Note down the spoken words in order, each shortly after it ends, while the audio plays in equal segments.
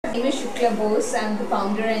My name is Shukla Bose. I'm the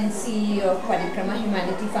founder and CEO of Parikrama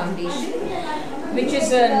Humanity Foundation, which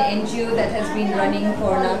is an NGO that has been running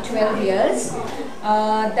for now 12 years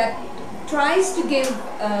that tries to give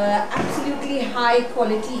absolutely high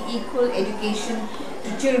quality, equal education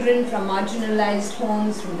to children from marginalized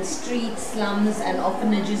homes, from the streets, slums and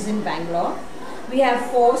orphanages in Bangalore. We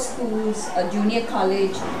have 4 schools, a junior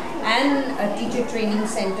college and a teacher training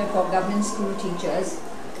center for government school teachers.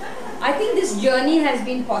 I think this journey has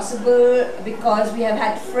been possible because we have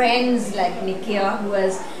had friends like Nikia who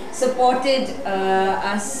has supported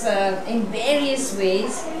us in various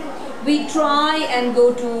ways. We try and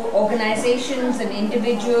go to organizations and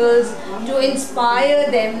individuals to inspire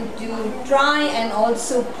them to try and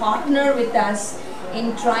also partner with us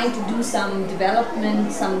in trying to do some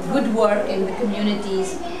development, some good work in the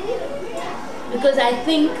communities. Because I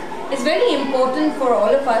think it's very important for all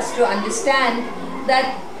of us to understand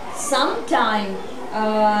that sometime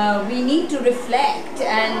we need to reflect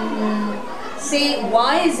and say,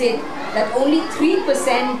 why is it that only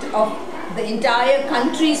 3% of the entire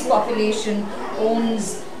country's population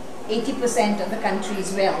owns 80% of the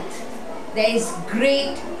country's wealth? There is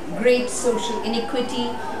great social inequity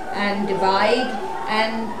and divide,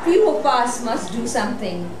 and few of us must do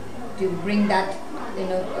something to bring that,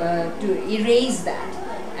 to erase that.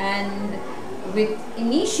 And with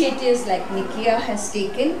initiatives like Nikia has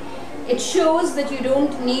taken, it shows that you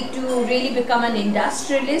don't need to really become an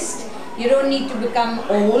industrialist, you don't need to become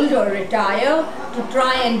old or retire to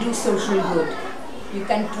try and do social good. You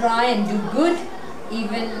can try and do good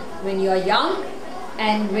even when you are young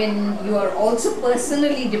and when you are also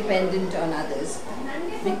personally dependent on others,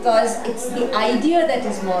 because it's the idea that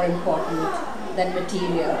is more important than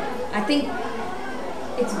material. I think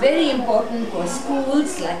it's very important for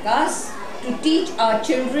schools like us to teach our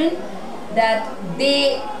children that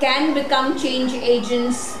they can become change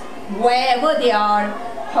agents wherever they are,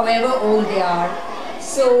 however old they are.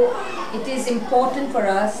 So it is important for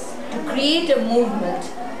us to create a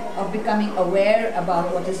movement of becoming aware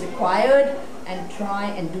about what is required and try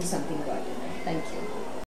and do something about it. Thank you.